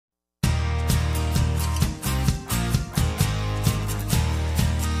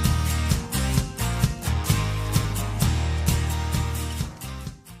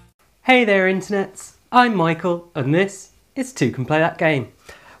Hey there internets, I'm Michael and this is Toucan Play That Game,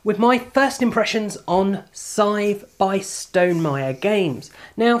 with my first impressions on Scythe by Stonemaier Games.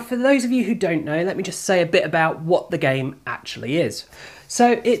 Now for those of you who don't know, let me just say a bit about what the game actually is.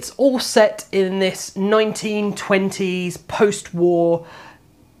 So it's all set in this 1920s post-war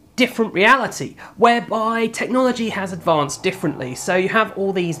different reality, whereby technology has advanced differently. So you have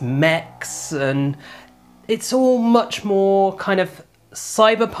all these mechs and it's all much more kind of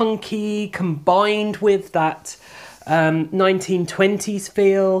cyberpunky combined with that 1920s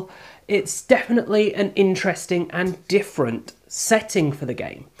feel. It's definitely an interesting and different setting for the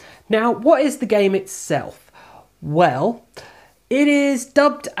game. Now, what is the game itself? Well, it is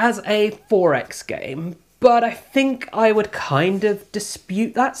dubbed as a 4X game, but I think I would kind of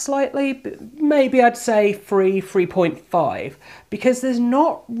dispute that slightly. Maybe I'd say 3.5, because there's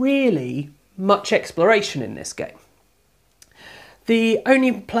not really much exploration in this game. The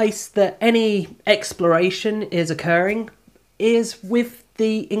only place that any exploration is occurring is with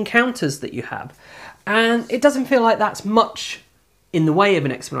the encounters that you have. And it doesn't feel like that's much in the way of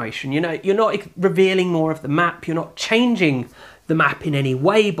an exploration. You know, you're not revealing more of the map, you're not changing the map in any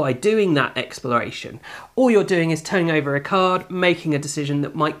way by doing that exploration. All you're doing is turning over a card, making a decision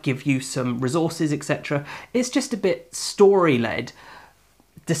that might give you some resources, etc. It's just a bit story-led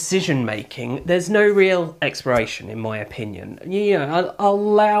decision making. There's no real exploration, in my opinion. You know, I'll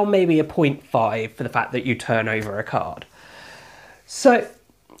allow maybe a 0.5 for the fact that you turn over a card. So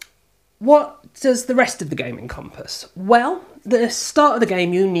what does the rest of the game encompass? Well, the start of the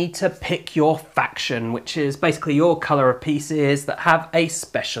game you need to pick your faction, which is basically your colour of pieces that have a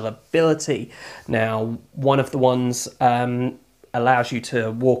special ability. Now, one of the ones allows you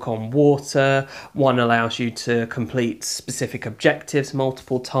to walk on water, one allows you to complete specific objectives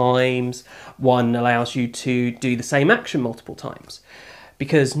multiple times, one allows you to do the same action multiple times.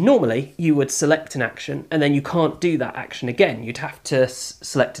 Because normally you would select an action and then you can't do that action again. You'd have to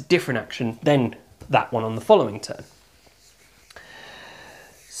select a different action, then that one on the following turn.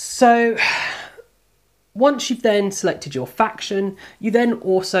 So once you've then selected your faction, you then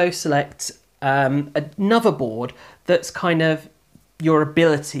also select another board that's kind of your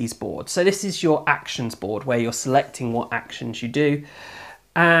abilities board. So this is your actions board where you're selecting what actions you do,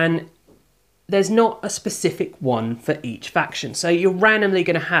 and there's not a specific one for each faction. So you're randomly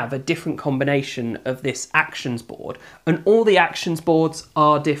going to have a different combination of this actions board, and all the actions boards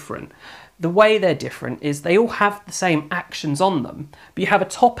are different. The way they're different is they all have the same actions on them, but you have a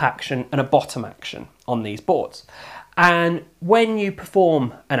top action and a bottom action on these boards. And when you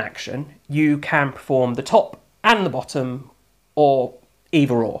perform an action, you can perform the top and the bottom, or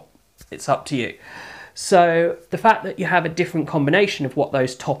either or. It's up to you. So the fact that you have a different combination of what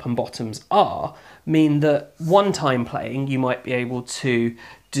those top and bottoms are mean that one time playing you might be able to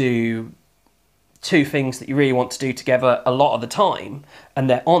do two things that you really want to do together a lot of the time and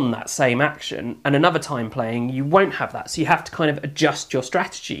they're on that same action, and another time playing you won't have that. So you have to kind of adjust your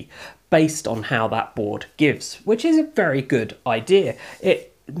strategy based on how that board gives, which is a very good idea. It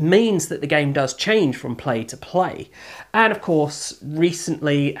means that the game does change from play to play. And of course,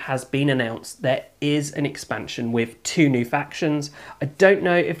 recently has been announced there is an expansion with 2 new factions. I don't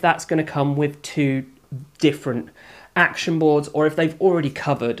know if that's going to come with 2 different action boards or if they've already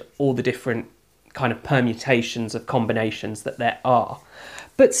covered all the different kind of permutations of combinations that there are.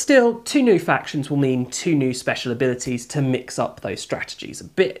 But still, 2 new factions will mean 2 new special abilities to mix up those strategies a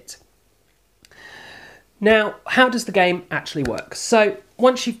bit. Now, how does the game actually work? So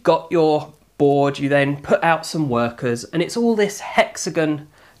once you've got your board, you then put out some workers, and it's all this hexagon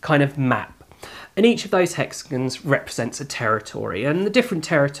kind of map. And each of those hexagons represents a territory, and the different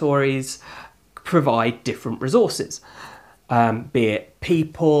territories provide different resources, be it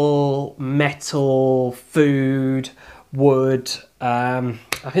people, metal, food, wood. I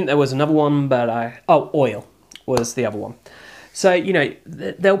think there was another one, but oil was the other one. So, you know,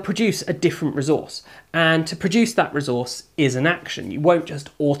 they'll produce a different resource, and to produce that resource is an action. You won't just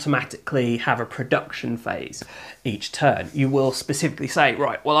automatically have a production phase each turn. You will specifically say,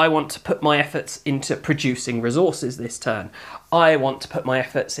 right, well, I want to put my efforts into producing resources this turn. I want to put my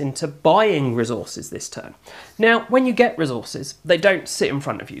efforts into buying resources this turn. Now, when you get resources, they don't sit in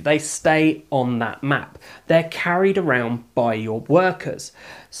front of you. They stay on that map. They're carried around by your workers.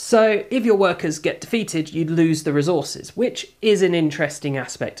 So if your workers get defeated, you lose the resources, which is an interesting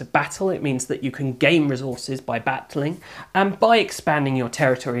aspect of battle. It means that you can gain resources by battling, and by expanding your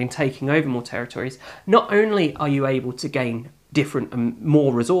territory and taking over more territories, not only are you able to gain different and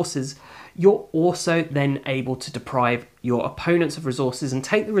more resources, you're also then able to deprive your opponents of resources and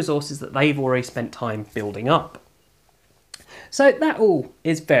take the resources that they've already spent time building up. So that all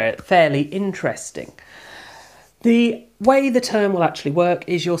is fairly interesting. The way the turn will actually work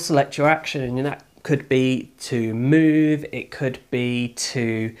is you'll select your action, and that could be to move, it could be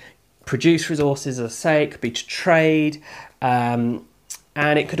to produce resources, as I say, it could be to trade, and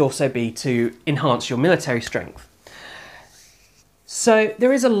it could also be to enhance your military strength. So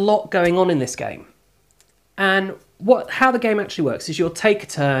there is a lot going on in this game. And how the game actually works is you'll take a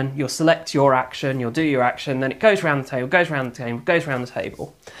turn, you'll select your action, you'll do your action, then it goes around the table, goes around the table, goes around the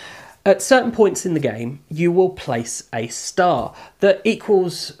table. At certain points in the game, you will place a star that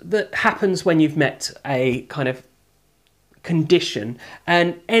happens when you've met a kind of condition,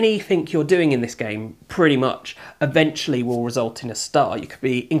 and anything you're doing in this game pretty much eventually will result in a star. You could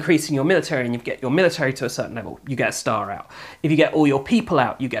be increasing your military and you get your military to a certain level, you get a star out. If you get all your people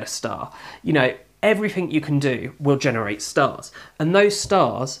out, you get a star. You know, everything you can do will generate stars, and those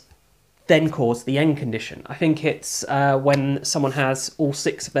stars then cause the end condition. I think it's when someone has all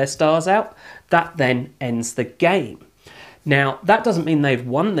 6 of their stars out, that then ends the game. Now, that doesn't mean they've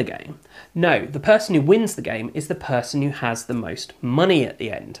won the game. No, the person who wins the game is the person who has the most money at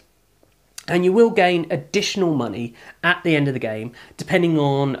the end. And you will gain additional money at the end of the game, depending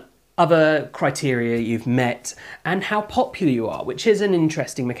on other criteria you've met and how popular you are, which is an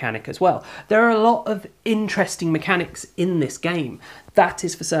interesting mechanic as well. There are a lot of interesting mechanics in this game, that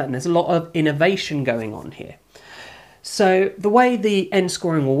is for certain. There's a lot of innovation going on here. So the way the end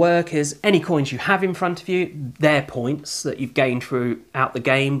scoring will work is any coins you have in front of you, they're points that you've gained throughout the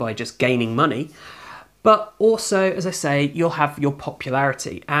game by just gaining money. But also, as I say, you'll have your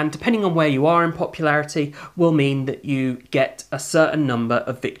popularity, and depending on where you are in popularity will mean that you get a certain number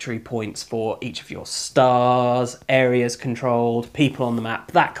of victory points for each of your stars, areas controlled, people on the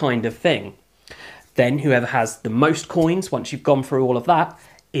map, that kind of thing. Then whoever has the most coins, once you've gone through all of that,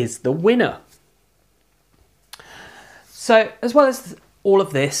 is the winner. So, as well as all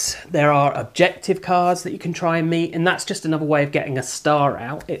of this, there are objective cards that you can try and meet, and that's just another way of getting a star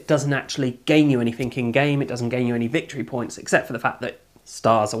out. It doesn't actually gain you anything in game, it doesn't gain you any victory points, except for the fact that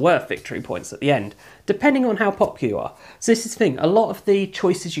stars are worth victory points at the end, depending on how popular you are. So this is the thing, a lot of the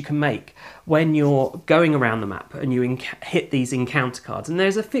choices you can make when you're going around the map and you hit these encounter cards, and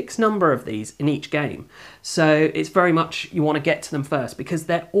there's a fixed number of these in each game, so it's very much you want to get to them first because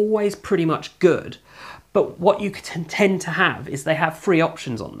they're always pretty much good. But what you tend to have is they have 3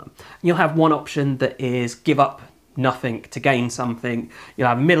 options on them. You'll have one option that is give up nothing to gain something. You'll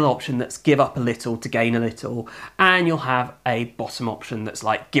have a middle option that's give up a little to gain a little. And you'll have a bottom option that's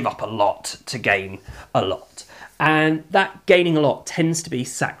like give up a lot to gain a lot. And that gaining a lot tends to be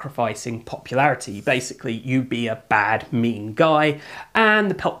sacrificing popularity. Basically, you be a bad, mean guy,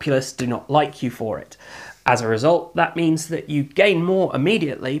 and the populace do not like you for it. As a result, that means that you gain more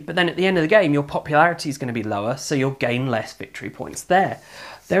immediately, but then at the end of the game, your popularity is going to be lower, so you'll gain less victory points there.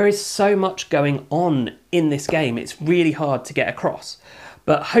 There is so much going on in this game, it's really hard to get across.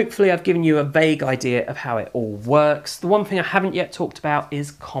 But hopefully I've given you a vague idea of how it all works. The one thing I haven't yet talked about is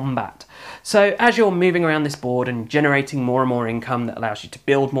combat. So as you're moving around this board and generating more and more income that allows you to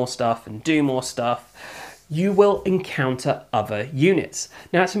build more stuff and do more stuff, you will encounter other units.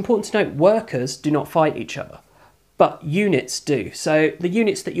 Now it's important to note workers do not fight each other, but units do. So the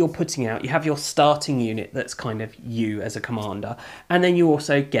units that you're putting out, you have your starting unit that's kind of you as a commander, and then you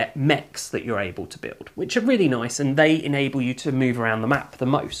also get mechs that you're able to build, which are really nice and they enable you to move around the map the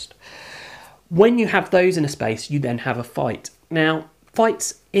most. When you have those in a space, you then have a fight. Now,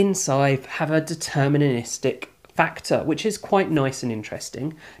 fights in Scythe have a deterministic factor, which is quite nice and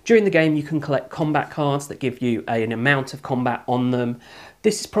interesting. During the game you can collect combat cards that give you an amount of combat on them.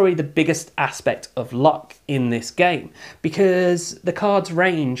 This is probably the biggest aspect of luck in this game because the cards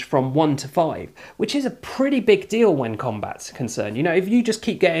range from 1 to 5, which is a pretty big deal when combat's concerned. You know, if you just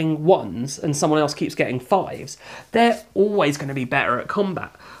keep getting 1s and someone else keeps getting 5s, they're always going to be better at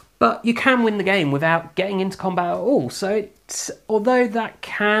combat. But you can win the game without getting into combat at all. So although that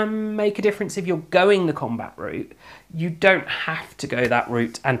can make a difference if you're going the combat route, you don't have to go that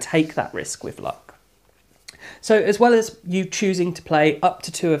route and take that risk with luck. So as well as you choosing to play up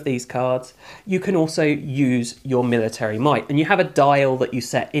to 2 of these cards, you can also use your military might. And you have a dial that you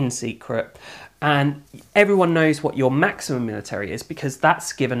set in secret, and everyone knows what your maximum military is because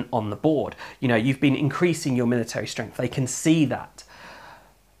that's given on the board. You know, you've been increasing your military strength. They can see that.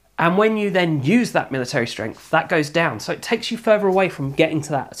 And when you then use that military strength, that goes down. So it takes you further away from getting to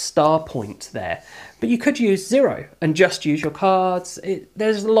that star point there. But you could use 0 and just use your cards.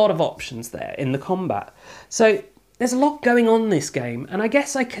 There's a lot of options there in the combat. So there's a lot going on in this game. And I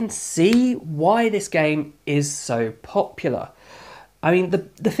guess I can see why this game is so popular. I mean,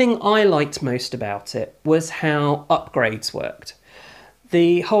 the thing I liked most about it was how upgrades worked.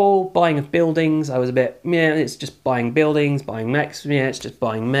 The whole buying of buildings, I was a bit, yeah, it's just buying buildings, buying mechs, yeah, it's just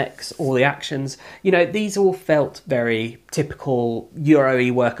buying mechs, all the actions. You know, these all felt very typical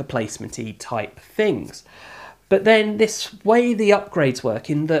Euro-y worker placement-y type things. But then this way the upgrades work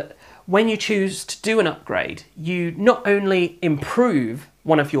in that when you choose to do an upgrade, you not only improve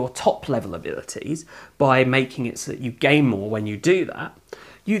one of your top level abilities by making it so that you gain more when you do that,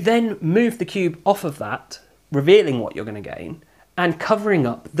 you then move the cube off of that, revealing what you're going to gain, and covering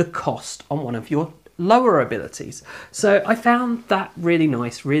up the cost on one of your lower abilities. So I found that really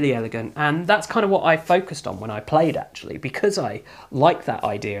nice, really elegant, and that's kind of what I focused on when I played, actually, because I like that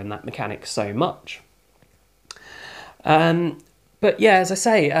idea and that mechanic so much. But yeah, as I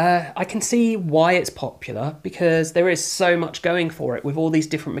say, I can see why it's popular, because there is so much going for it with all these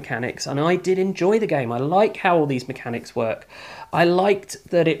different mechanics, and I did enjoy the game. I like how all these mechanics work. I liked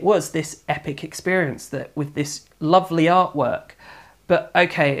that it was this epic experience that with this lovely artwork. But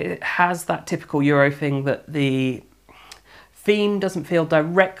okay, it has that typical Euro thing that the theme doesn't feel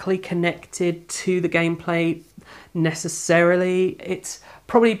directly connected to the gameplay necessarily. It's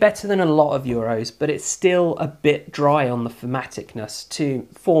probably better than a lot of Euros, but it's still a bit dry on the thematicness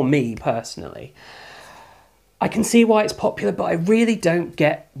for me personally. I can see why it's popular, but I really don't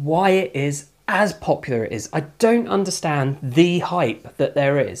get why it is as popular it is. I don't understand the hype that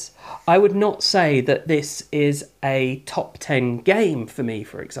there is. I would not say that this is a top 10 game for me,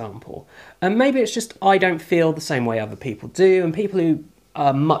 for example. And maybe it's just I don't feel the same way other people do, and people who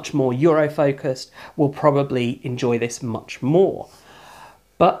are much more Euro-focused will probably enjoy this much more.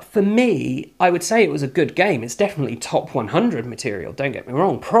 But for me, I would say it was a good game. It's definitely top 100 material, don't get me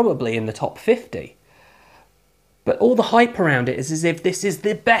wrong, probably in the top 50. But all the hype around it is as if this is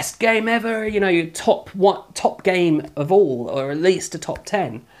the best game ever, you know, your top game of all, or at least a top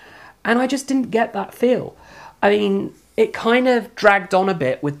 10. And I just didn't get that feel. I mean, it kind of dragged on a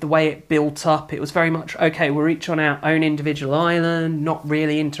bit with the way it built up. It was very much, okay, we're each on our own individual island, not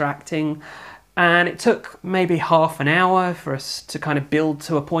really interacting. And it took maybe half an hour for us to kind of build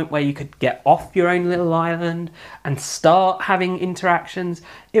to a point where you could get off your own little island and start having interactions.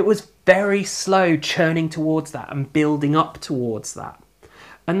 It was very slow churning towards that and building up towards that.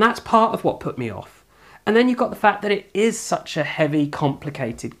 And that's part of what put me off. And then you've got the fact that it is such a heavy,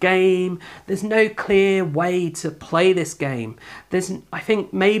 complicated game. There's no clear way to play this game. I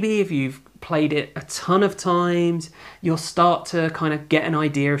think maybe if you've played it a ton of times, you'll start to kind of get an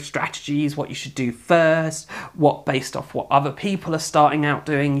idea of strategies, what you should do first, what based off what other people are starting out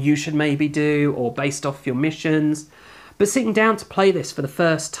doing you should maybe do, or based off your missions. But sitting down to play this for the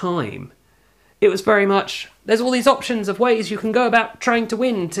first time, it was very much, there's all these options of ways you can go about trying to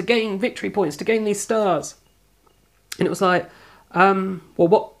win, to gain victory points, to gain these stars. And it was like,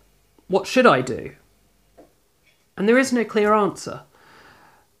 well, what should I do? And there is no clear answer.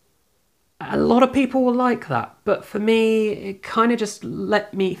 A lot of people will like that, but for me, it kind of just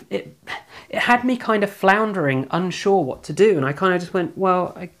it had me kind of floundering, unsure what to do, and I kind of just went,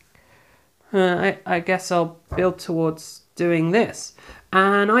 well, I guess I'll build towards doing this.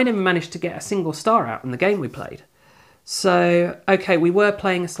 And I never managed to get a single star out in the game we played. So, okay, we were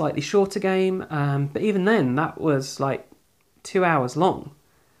playing a slightly shorter game, but even then, that was like 2 hours long.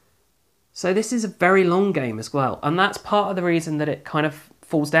 So this is a very long game as well, and that's part of the reason that it kind of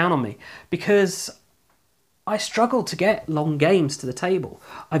falls down on me, because I struggle to get long games to the table.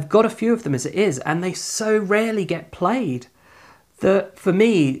 I've got a few of them as it is, and they so rarely get played that for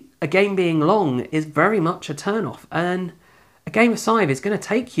me, a game being long is very much a turn-off, and a game of Scythe is going to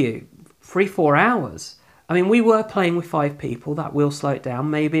take you 3-4 hours. I mean, we were playing with 5 people, that will slow it down.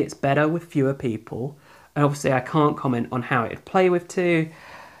 Maybe it's better with fewer people, and obviously I can't comment on how it'd play with 2.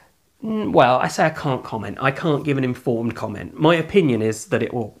 Well, I say I can't comment. I can't give an informed comment. My opinion is that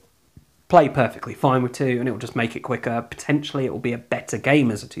it will play perfectly fine with 2 and it will just make it quicker. Potentially it will be a better game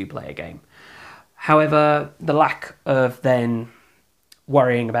as a 2-player game. However, the lack of then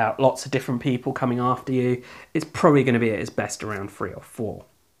worrying about lots of different people coming after you is probably going to be at its best around 3 or 4.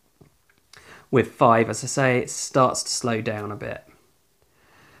 With 5, as I say, it starts to slow down a bit.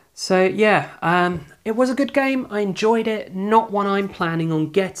 So yeah, it was a good game. I enjoyed it. Not one I'm planning on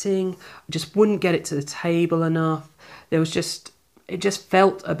getting. I just wouldn't get it to the table enough. It just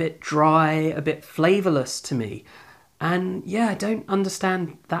felt a bit dry, a bit flavourless to me. And yeah, I don't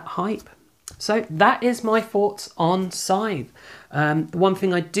understand that hype. So that is my thoughts on Scythe. The one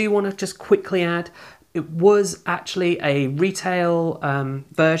thing I do want to just quickly add, It was actually a retail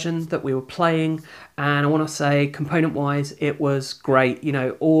version that we were playing, and I want to say component wise it was great. You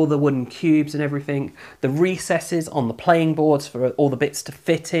know, all the wooden cubes and everything, the recesses on the playing boards for all the bits to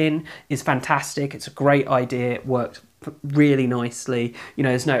fit in is fantastic. It's a great idea. It worked really nicely. You know,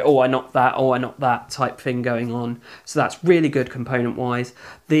 there's no oh I knocked that type thing going on, so that's really good component wise.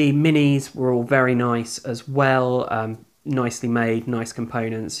 The minis were all very nice as well, nicely made, nice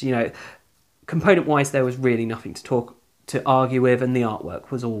components. You know, component wise there was really nothing to argue with, and the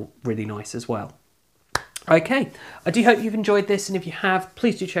artwork was all really nice as well. Okay, I do hope you've enjoyed this, and if you have,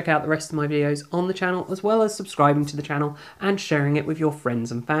 please do check out the rest of my videos on the channel, as well as subscribing to the channel and sharing it with your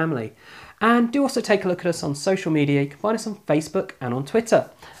friends and family. And do also take a look at us on social media. You can find us on Facebook and on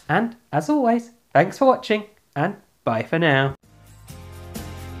Twitter. And as always, thanks for watching, and bye for now.